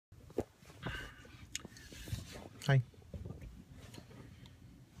Hi.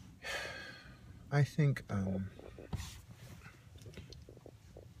 I think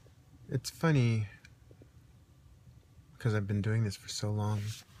it's funny because I've been doing this for so long,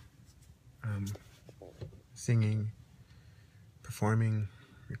 um, singing, performing,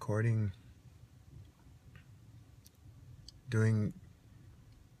 recording, doing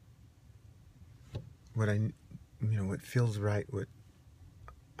what feels right, what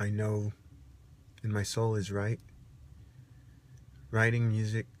I know in my soul is right. Writing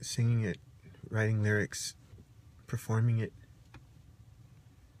music, singing it, writing lyrics, performing it,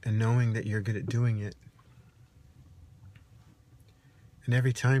 and knowing that you're good at doing it. And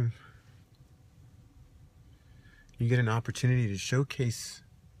every time you get an opportunity to showcase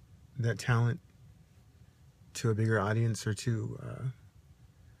that talent to a bigger audience or to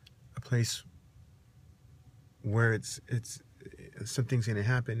a place where it's something's going to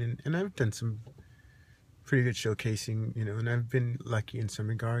happen, and I've done some pretty good showcasing, and I've been lucky in some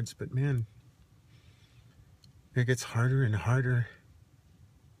regards, but man, it gets harder and harder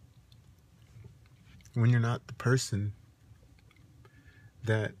when you're not the person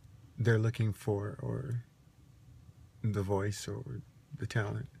that they're looking for, or the voice, or the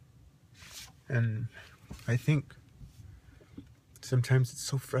talent. And I think sometimes it's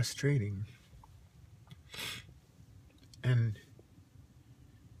so frustrating, and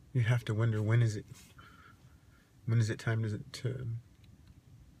you have to wonder, when is it time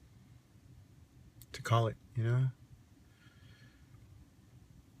to call it,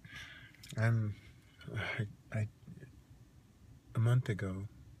 I a month and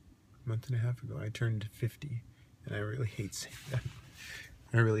a half ago, I turned 50, and I really hate saying that.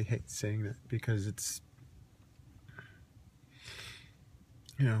 I really hate saying that because it's,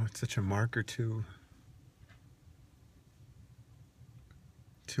 it's such a marker to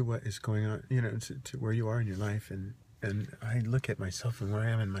what is going on, to where you are in your life, and I look at myself and where I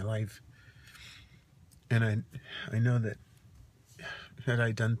am in my life, and I know that had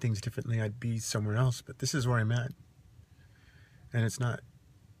I done things differently, I'd be somewhere else, but this is where I'm at, and it's not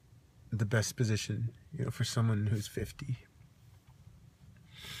the best position, for someone who's 50,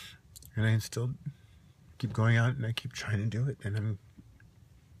 and I still keep going out and I keep trying to do it, and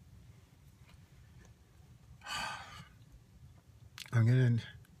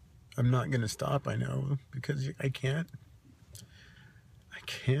I'm not gonna stop, I know, because I can't.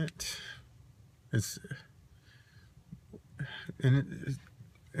 It's, and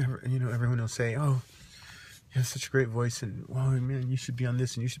everyone will say, "Oh, you have such a great voice, and wow, man, you should be on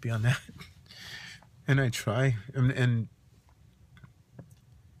this and you should be on that." And I try, and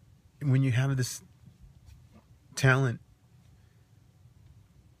when you have this talent,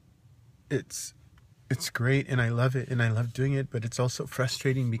 it's great, and I love it, and I love doing it, but it's also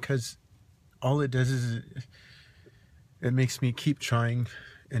frustrating because all it does is it makes me keep trying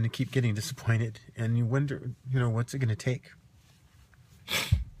and to keep getting disappointed, and you wonder, what's it going to take?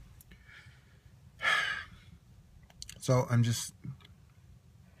 So I'm just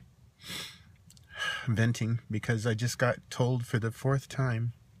venting because I just got told for the 4th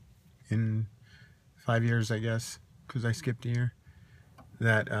time in 5 years, I guess, because I skipped a year,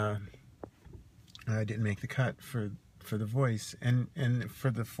 that I didn't make the cut for the voice, and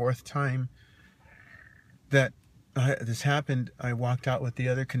for the 4th time that this happened, I walked out with the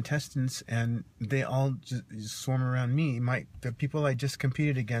other contestants, and they all just swarm around me. The people I just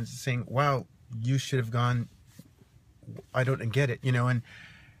competed against, saying, "Wow, you should have gone. I don't get it," and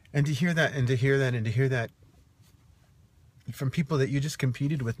to hear that, and to hear that, and to hear that from people that you just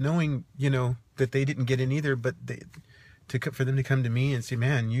competed with, knowing, that they didn't get in either, but for them to come to me and say,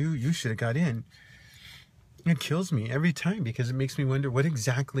 "Man, you should have got in," it kills me every time, because it makes me wonder, what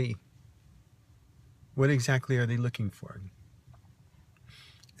exactly are they looking for?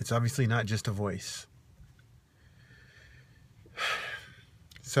 It's obviously not just a voice.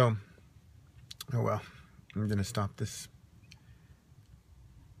 So, oh well, I'm gonna stop this.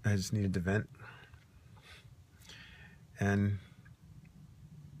 I just needed to vent, and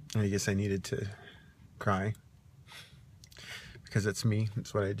I guess I needed to cry, because it's me,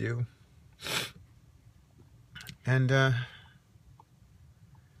 it's what I do. And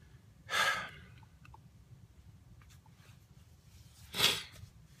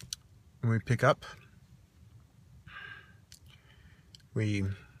when we pick up, we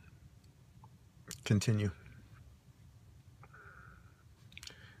continue.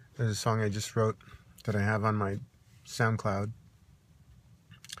 There's a song I just wrote that I have on my SoundCloud.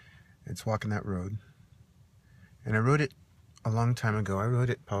 It's Walking That Road. And I wrote it a long time ago. I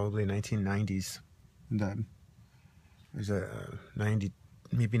wrote it probably 1990s. And there's a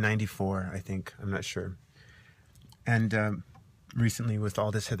maybe 94, I think. I'm not sure. And recently, with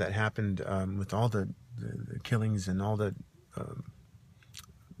all this that happened, with all the killings and all the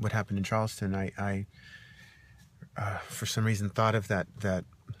what happened in Charleston, I for some reason thought of that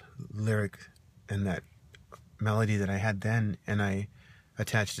lyric and that melody that I had then, and I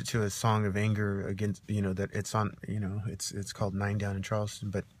attached it to a song of anger against, that it's on, it's called 9 Down in Charleston,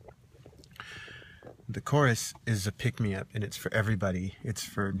 but the chorus is a pick-me-up, and it's for everybody. It's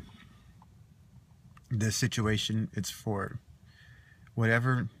for this situation. It's for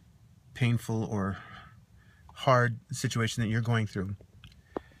whatever painful or hard situation that you're going through.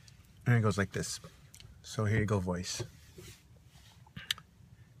 And it goes like this. So here you go, voice.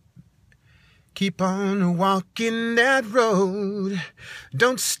 Keep on walking that road.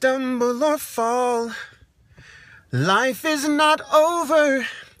 Don't stumble or fall. Life is not over.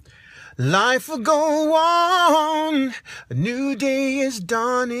 Life will go on. A new day is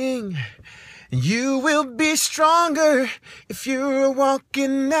dawning. And you will be stronger if you're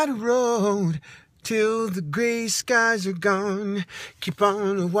walking that road till the gray skies are gone. Keep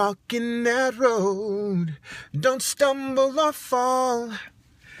on walking that road. Don't stumble or fall.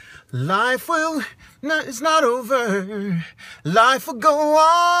 Life is not over. Life will go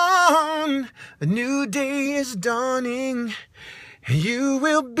on. A new day is dawning. You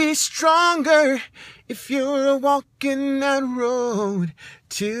will be stronger if you're walking that road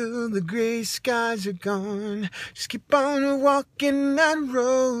till the gray skies are gone. Just keep on walking that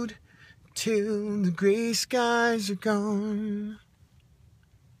road till the gray skies are gone.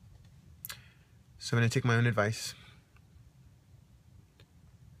 So I'm going to take my own advice.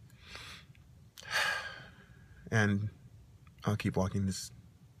 And I'll keep walking this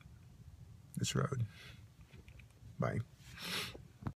road. Bye.